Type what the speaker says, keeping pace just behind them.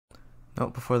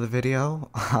Note before the video,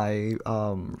 I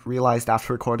realized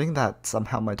after recording that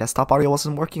somehow my desktop audio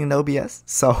wasn't working in OBS,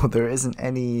 so there isn't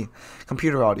any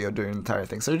computer audio during the entire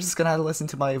thing, so you're just gonna have to listen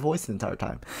to my voice the entire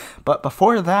time. But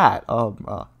before that,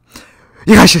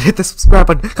 you guys should hit the subscribe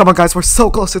button. Come on guys, we're so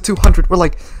close to 200. We're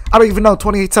like, I don't even know,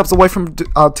 28 subs away from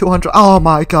 200. Oh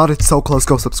my god, it's so close.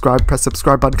 Go subscribe, press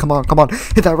subscribe button. Come on,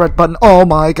 hit that red button. Oh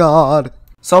my god.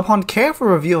 So upon careful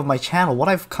review of my channel, what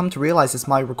I've come to realize is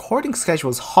my recording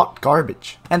schedule is hot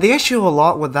garbage. And the issue a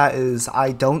lot with that is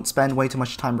I don't spend way too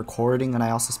much time recording, and I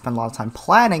also spend a lot of time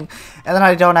planning, and then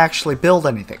I don't actually build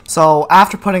anything. So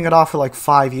after putting it off for like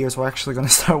 5 years, we're actually going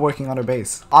to start working on our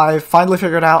base. I finally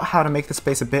figured out how to make this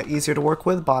base a bit easier to work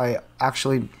with by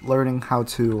actually learning how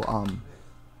to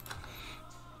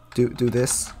do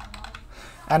this.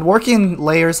 And working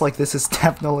layers like this is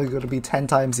definitely going to be 10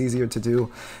 times easier to do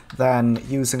than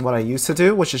using what I used to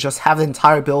do, which is just have the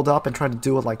entire build up and try to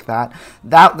do it like that.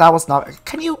 That was not...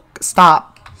 Can you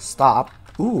stop? Stop.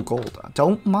 Ooh, gold.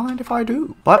 Don't mind if I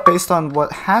do. But based on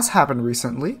what has happened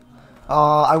recently,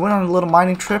 I went on a little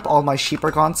mining trip. All my sheep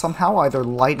are gone somehow, either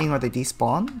lightning or they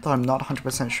despawn, though I'm not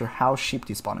 100% sure how sheep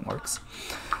despawning works.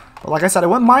 But like I said, I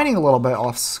went mining a little bit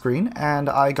off screen, and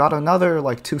I got another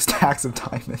like 2 stacks of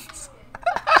diamonds.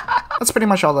 That's pretty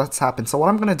much all that's happened. So what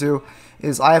I'm going to do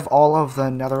is I have all of the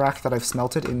netherrack that I've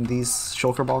smelted in these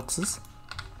shulker boxes.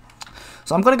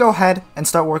 So I'm going to go ahead and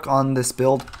start work on this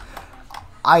build.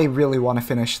 I really want to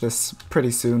finish this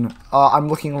pretty soon. I'm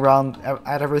looking around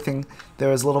at everything.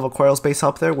 There's a little Aquarial's base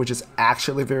up there, which is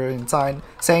actually very insane.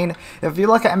 If you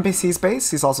look at NPC's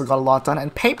base, he's also got a lot done.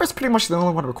 And Paper's pretty much the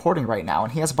only one recording right now,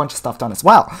 and he has a bunch of stuff done as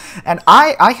well. And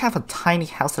I have a tiny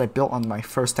house that I built on my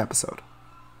first episode.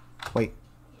 Wait.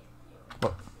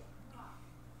 What?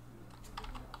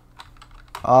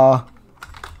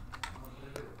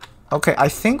 Okay, I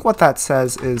think what that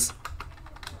says is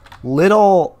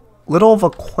little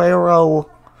Vaquero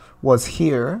was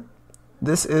here.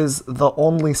 This is the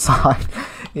only sign.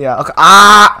 Yeah, okay.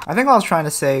 I think what I was trying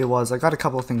to say was I got a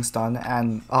couple of things done,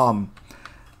 and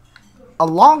a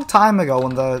long time ago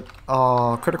when the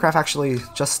Crittercraft actually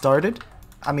just started,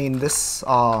 I mean this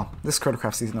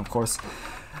Crittercraft season, of course,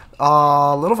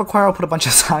 little Vaquero put a bunch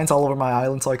of signs all over my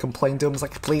island, so I complained to him. It's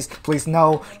like, please,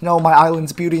 no, my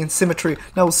island's beauty and symmetry,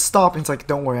 no, stop. And he's like,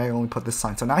 don't worry, I only put this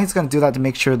sign. So now he's gonna do that to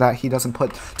make sure that he doesn't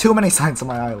put too many signs on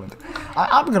my island.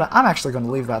 I'm actually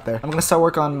gonna leave that there. I'm gonna start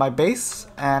work on my base,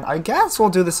 and I guess we'll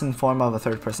do this in form of a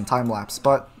third-person time-lapse.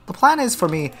 But the plan is for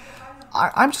me,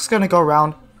 I'm just gonna go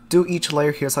around, do each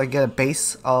layer here so I get a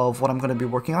base of what I'm gonna be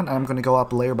working on, and I'm gonna go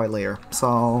up layer by layer.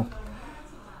 So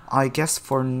I guess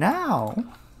for now,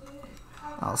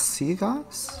 I'll see you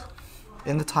guys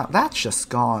in the time. That's just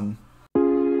gone.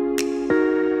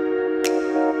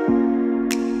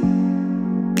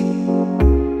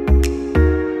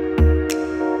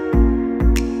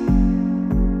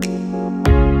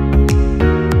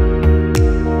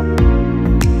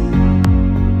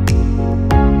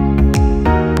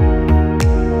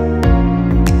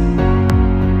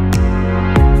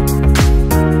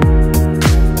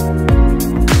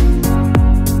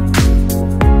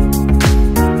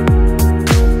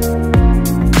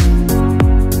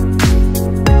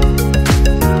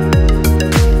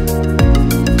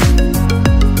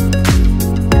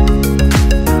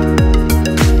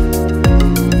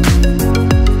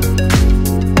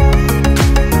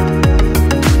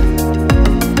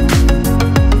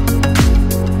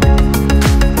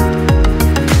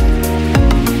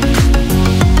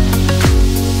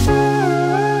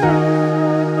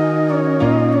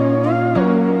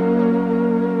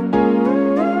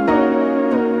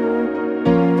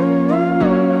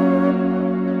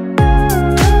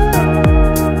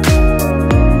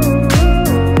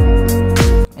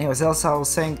 As I was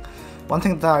saying, one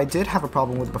thing that I did have a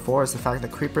problem with before is the fact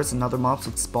that creepers and other mobs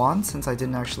would spawn since I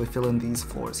didn't actually fill in these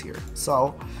floors here.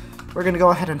 So we're gonna go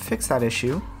ahead and fix that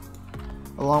issue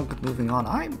along with moving on.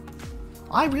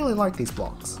 I really like these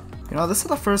blocks. You know, this is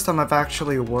the first time I've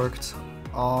actually worked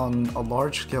on a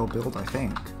large scale build, I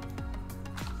think.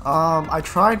 I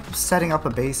tried setting up a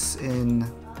base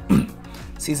in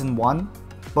season 1,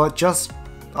 but just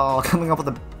coming up with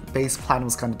a base plan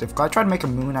was kind of difficult. I tried to make a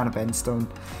moon out of endstone.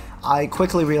 I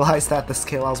quickly realized that the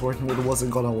scale I was working with wasn't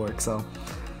gonna work, so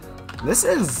this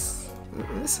is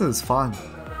fun.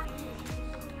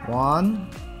 1,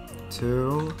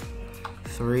 2,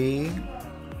 3,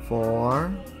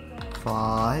 4,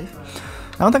 5.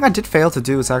 One thing I did fail to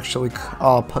do is actually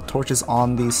put torches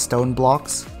on these stone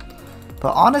blocks.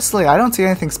 But honestly, I don't see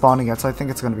anything spawning yet, so I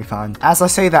think it's gonna be fine. As I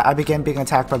say that, I began being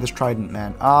attacked by this Trident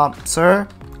man. Sir,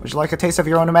 would you like a taste of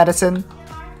your own medicine?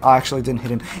 Oh, I actually didn't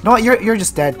hit him. You know what? You're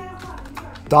just dead.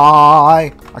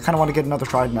 Die! I kind of want to get another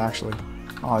trident, actually.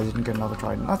 Oh, I didn't get another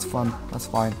trident. That's fun. That's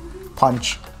fine.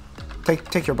 Punch.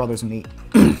 Take your brother's meat.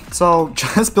 So,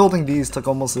 just building these took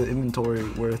almost an inventory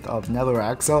worth of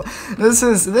netherrack. So, this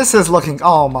is looking...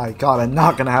 Oh my god, I'm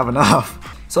not going to have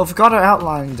enough. So, we've got our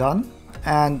outline done.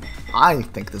 And I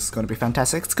think this is going to be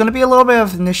fantastic. It's going to be a little bit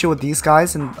of an issue with these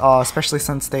guys, and especially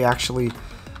since they actually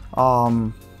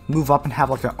move up and have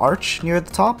like an arch near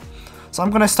the top. So I'm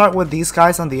going to start with these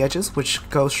guys on the edges, which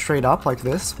go straight up like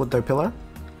this with their pillar.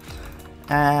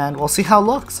 And we'll see how it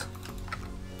looks.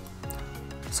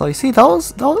 So you see,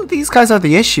 these guys are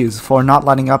the issues for not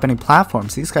lighting up any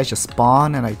platforms. These guys just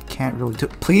spawn and I can't really do...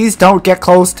 Please don't get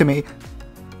close to me.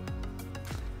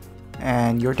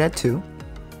 And you're dead too.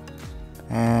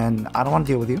 And I don't want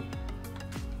to deal with you.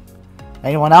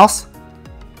 Anyone else?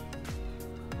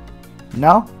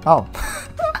 No? Oh.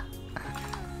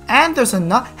 And there's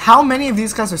enough. How many of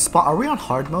these guys are spawn? Are we on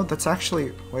hard mode? That's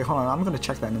actually... Wait, hold on. I'm going to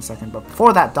check that in a second. But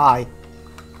before that, die.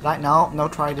 Right now, no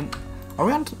trident. Are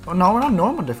we on... No, we're on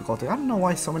normal difficulty. I don't know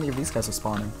why so many of these guys are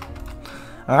spawning.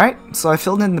 Alright, so I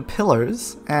filled in the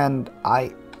pillars. And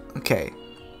I... Okay.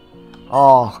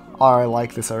 Oh, I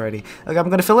like this already. Okay, I'm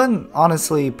going to fill in,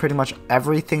 honestly, pretty much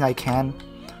everything I can.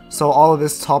 So all of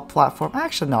this top platform...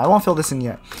 Actually, no, I won't fill this in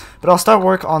yet. But I'll start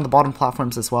work on the bottom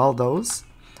platforms as well, those.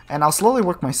 And I'll slowly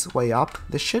work my way up.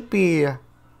 This should be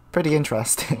pretty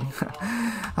interesting.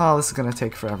 Oh, this is going to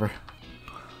take forever.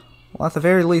 Well, at the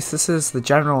very least, this is the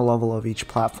general level of each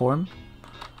platform.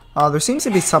 There seems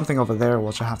to be something over there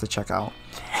which I have to check out.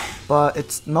 But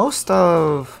it's most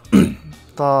of the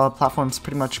platforms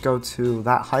pretty much go to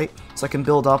that height. So I can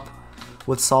build up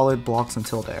with solid blocks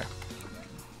until there.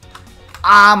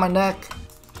 Ah, my neck!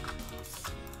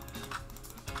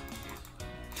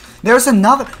 There's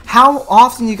another. How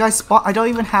often you guys spot? I don't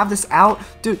even have this out.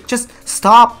 Dude, just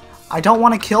stop. I don't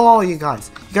want to kill all of you guys.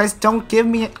 You guys don't give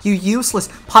me you useless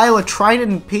pile of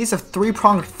trident piece of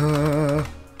three-pronged. Let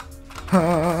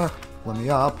me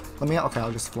up. Let me up. Okay,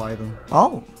 I'll just fly them.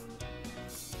 Oh.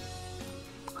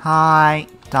 Hi.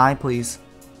 Die, please.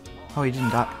 Oh, he didn't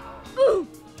die.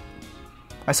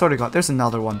 I sort of got. There's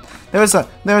another one. There's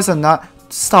a nut.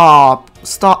 Stop.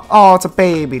 Stop. Oh, it's a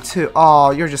baby too.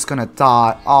 Oh, you're just gonna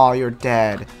die. Oh, you're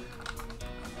dead.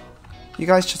 You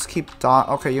guys just keep dying.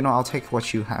 Okay, you know, I'll take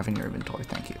what you have in your inventory.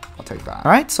 Thank you. I'll take that.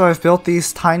 Alright, so I've built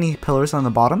these tiny pillars on the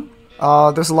bottom.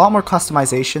 There's a lot more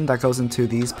customization that goes into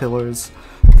these pillars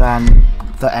than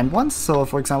the end ones. So,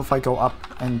 for example, if I go up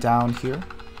and down here,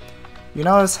 you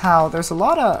notice how there's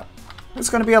going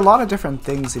to be a lot of different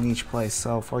things in each place.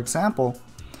 So, for example,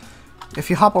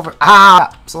 if you hop over...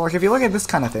 So, like, if you look at this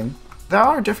kind of thing, there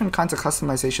are different kinds of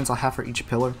customizations I have for each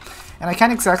pillar. And I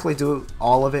can't exactly do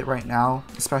all of it right now,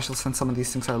 especially since some of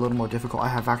these things are a little more difficult. I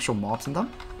have actual mobs in them.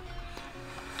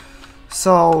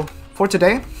 So, for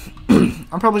today,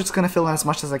 I'm probably just going to fill in as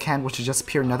much as I can, which is just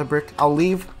pure nether brick. I'll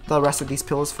leave the rest of these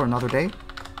pillars for another day.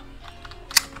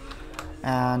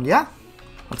 And yeah,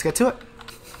 let's get to it.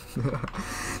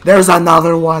 There's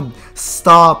another one.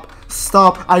 Stop.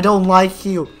 Stop. I don't like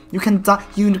you. You can die.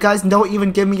 You guys don't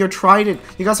even give me your trident.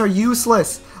 You guys are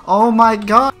useless. Oh my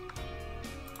god.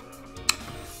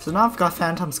 So now I've got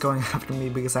phantoms going after me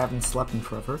because I haven't slept in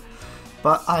forever.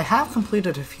 But I have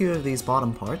completed a few of these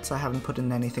bottom parts. I haven't put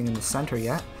in anything in the center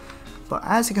yet. But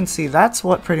as you can see, that's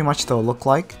what pretty much they'll look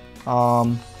like.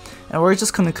 And we're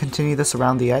just going to continue this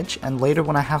around the edge. And later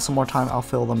when I have some more time, I'll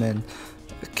fill them in.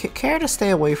 Care to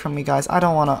stay away from me, guys? I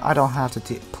don't have to.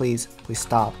 Please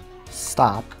stop.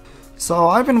 Stop. So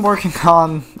I've been working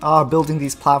on building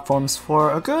these platforms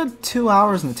for a good 2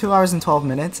 hours and 2 hours and 12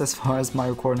 minutes as far as my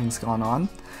recording's gone on.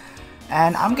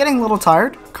 And I'm getting a little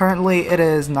tired. Currently it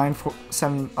is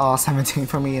 17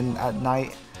 for me at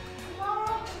night.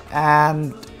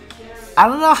 And I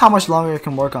don't know how much longer I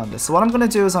can work on this. So what I'm going to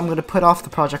do is I'm going to put off the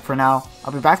project for now.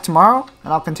 I'll be back tomorrow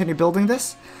and I'll continue building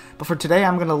this. But for today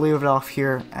I'm going to leave it off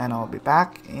here and I'll be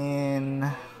back in...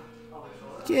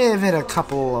 give it a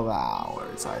couple of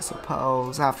hours, I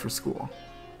suppose, after school.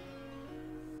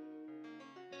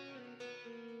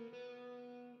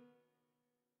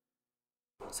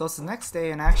 So it's the next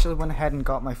day, and I actually went ahead and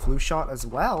got my flu shot as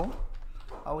well,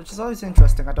 which is always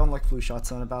interesting. I don't like flu shots,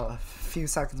 so in about a few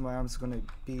seconds my arm's going to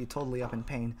be totally up in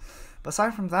pain. But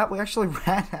aside from that, we actually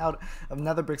ran out of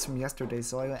nether bricks from yesterday,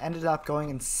 so I ended up going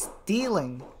and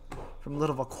stealing from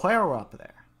little Aquara up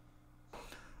there.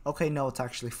 Okay, no, it's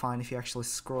actually fine if you actually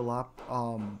scroll up.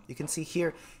 You can see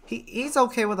here, he's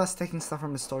okay with us taking stuff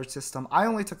from his storage system. I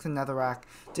only took the netherrack,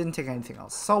 didn't take anything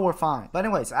else, so we're fine. But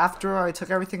anyways, after I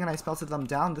took everything and I smelted them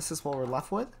down, this is what we're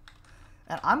left with.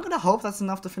 And I'm gonna hope that's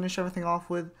enough to finish everything off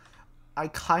with. I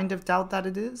kind of doubt that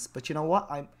it is, but you know what?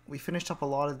 We finished up a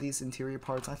lot of these interior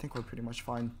parts. I think we're pretty much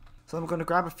fine. So I'm going to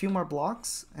grab a few more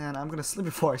blocks, and I'm going to sleep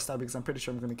before I start because I'm pretty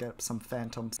sure I'm going to get some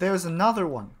phantoms. There's another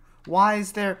one. Why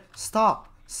is there... Stop.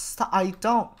 Stop. I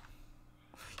don't.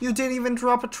 You didn't even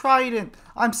drop a trident.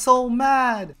 I'm so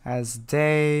mad. As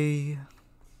day...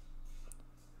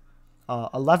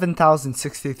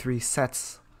 11,063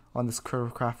 sets on this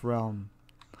Crittercraft realm.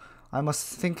 I must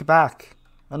think back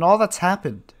on all that's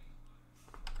happened.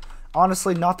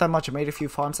 Honestly, not that much. I made a few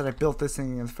farms and I built this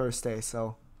thing in the first day,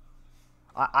 so...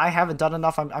 I haven't done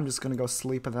enough. I'm just gonna go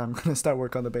sleep and then I'm gonna start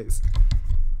work on the base.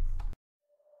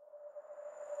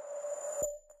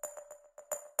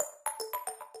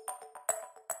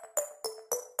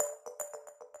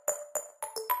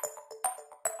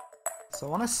 So I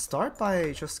want to start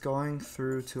by just going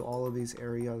through to all of these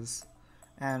areas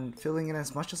and filling in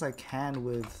as much as I can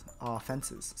with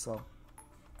fences. So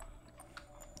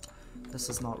this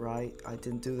is not right. I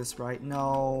didn't do this right.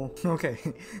 No. Okay.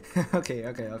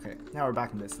 okay. Now we're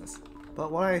back in business.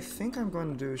 But what I think I'm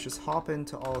going to do is just hop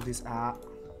into all of these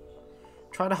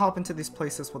try to hop into these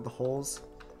places with the holes.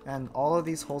 And all of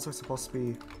these holes are supposed to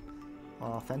be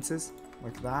fences,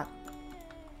 like that.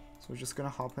 So we're just going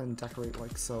to hop in and decorate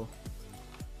like so.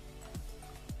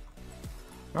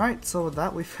 Alright, so with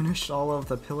that we finished all of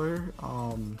the pillar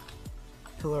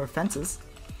fences.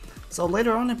 So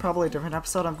later on in probably a different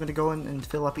episode, I'm going to go in and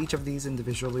fill up each of these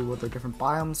individually with their different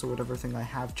biomes or whatever thing I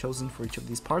have chosen for each of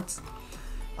these parts.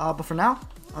 But for now,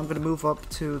 I'm going to move up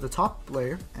to the top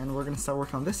layer and we're going to start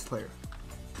working on this layer.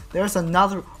 There's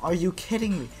another. Are you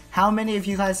kidding me? How many of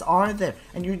you guys are there?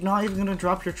 And you're not even going to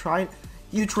drop your trident?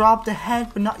 You dropped a head,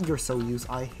 but not. You're so used.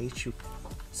 I hate you.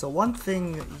 So one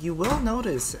thing you will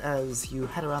notice as you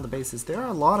head around the base is there are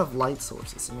a lot of light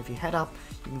sources. And if you head up,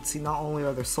 you can see not only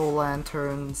are there soul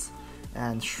lanterns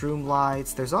and shroom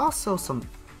lights, there's also some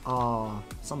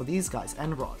of these guys,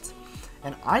 end rods.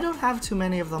 And I don't have too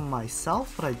many of them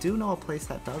myself, but I do know a place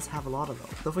that does have a lot of them.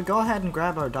 So if we go ahead and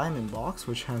grab our diamond box,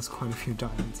 which has quite a few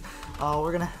diamonds,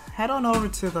 we're gonna head on over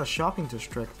to the shopping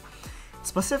district,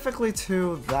 specifically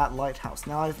to that lighthouse.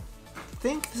 Now I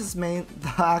think this is the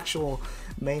actual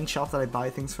main shop that I buy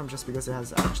things from, just because it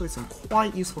has actually some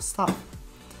quite useful stuff.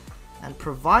 And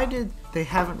provided they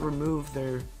haven't removed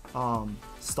their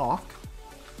stock,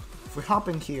 if we hop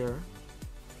in here,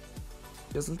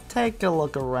 just take a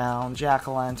look around.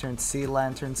 Jack-o'-lanterns, sea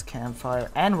lanterns,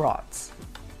 campfire, and rods.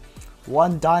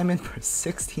 1 diamond per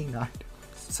 16 items.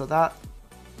 So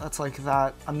that's like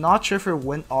that. I'm not sure if it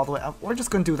went all the way up. We're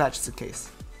just gonna do that just in case.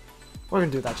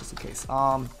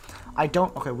 I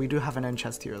don't. Okay, we do have an end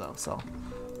chest here though, so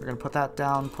we're gonna put that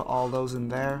down. Put all those in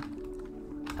there,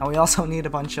 and we also need a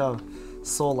bunch of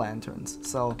soul lanterns.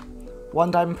 So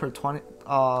 1 diamond per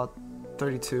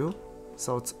 32.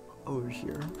 So it's over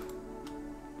here.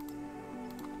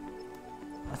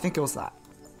 I think it was that,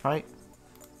 right?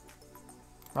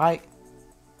 Right?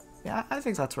 Yeah, I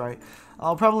think that's right.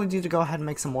 I'll probably need to go ahead and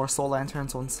make some more soul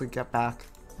lanterns once we get back.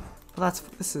 But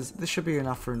this should be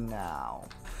enough for now.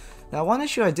 Now, one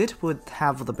issue I did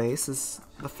have with the base is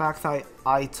the fact that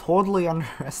I totally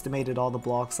underestimated all the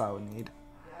blocks I would need.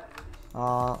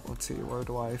 Let's see, where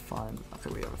do I find? Okay,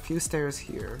 we have a few stairs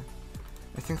here.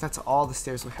 I think that's all the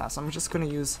stairs we have, so I'm just gonna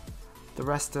use the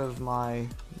rest of my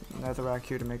netherrack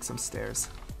here to make some stairs.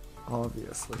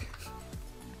 Obviously.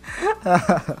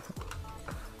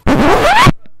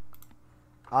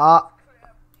 I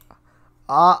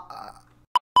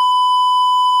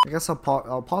guess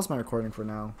I'll pause my recording for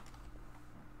now.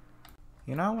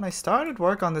 You know, when I started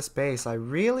work on this base, I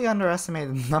really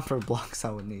underestimated the number of blocks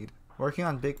I would need. Working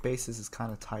on big bases is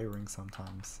kind of tiring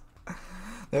sometimes.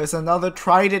 There's another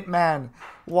Trident man.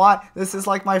 What? This is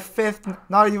like my 5th.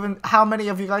 Not even. How many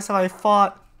of you guys have I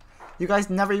fought? You guys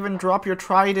never even drop your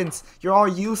tridents. You're all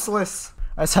useless.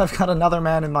 So I've got another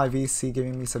man in my VC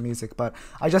giving me some music, but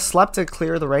I just slept to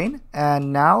clear the rain,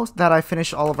 and now that I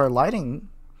finished all of our lighting,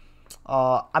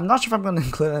 I'm not sure if I'm going to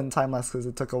include it in time lapse because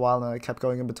it took a while and I kept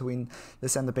going in between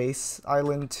this and the base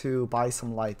island to buy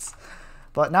some lights.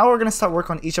 But now we're going to start work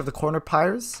on each of the corner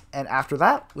pyres, and after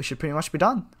that, we should pretty much be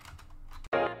done.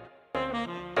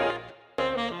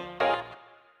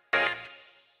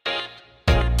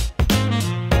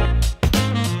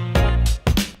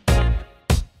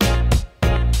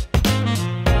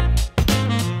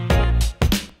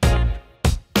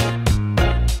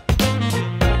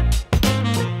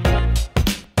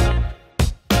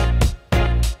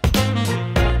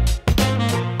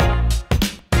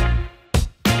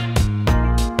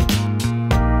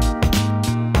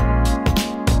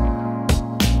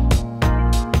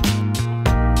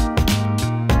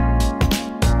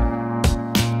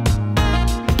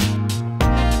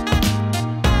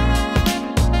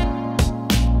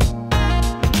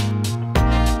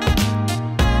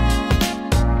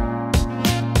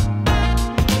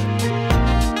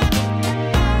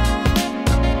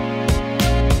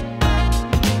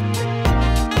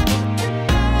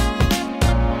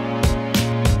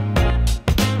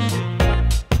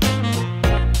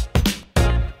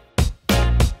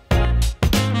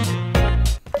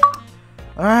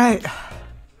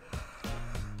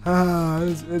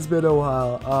 It's been a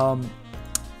while.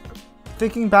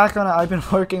 Thinking back on it, I've been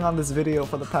working on this video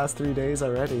for the past 3 days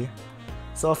already.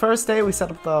 So first day we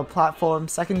set up the platform.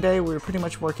 Second day we were pretty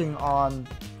much working on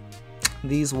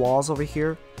these walls over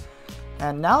here.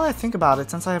 And now that I think about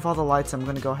it, since I have all the lights, I'm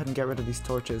going to go ahead and get rid of these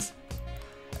torches.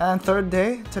 And third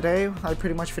day, today, I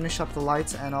pretty much finished up the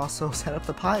lights and also set up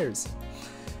the pyres.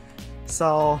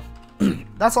 So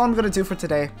that's all I'm going to do for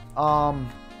today. I'm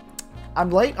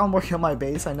late on working on my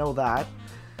base, I know that.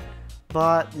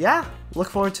 But yeah, look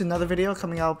forward to another video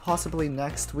coming out possibly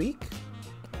next week.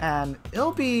 And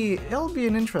it'll be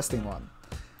an interesting one.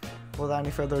 Without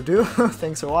any further ado,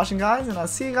 thanks for watching guys, and I'll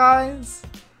see you guys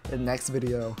in the next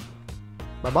video.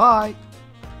 Bye bye!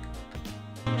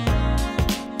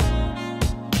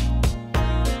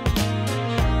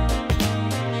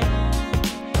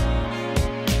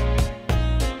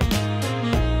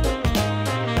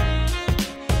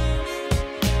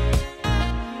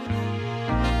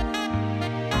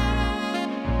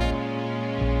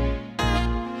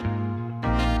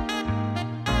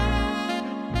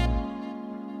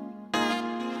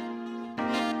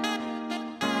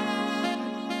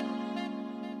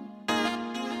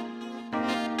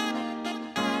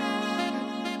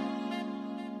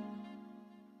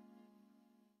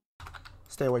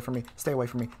 Stay away from me. Stay away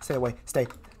from me. Stay away. Stay.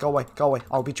 Go away. Go away.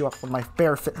 I'll beat you up with my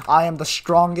bare fist. I am the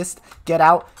strongest. Get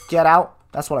out. Get out.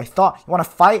 That's what I thought. You want to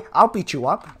fight? I'll beat you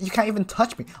up. You can't even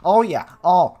touch me. Oh, yeah.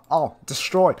 Oh.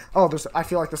 Destroyed. Oh, I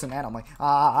feel like there's an ant on my...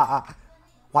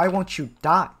 Why won't you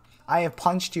die? I have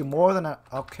punched you more than a...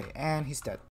 Okay, and he's dead.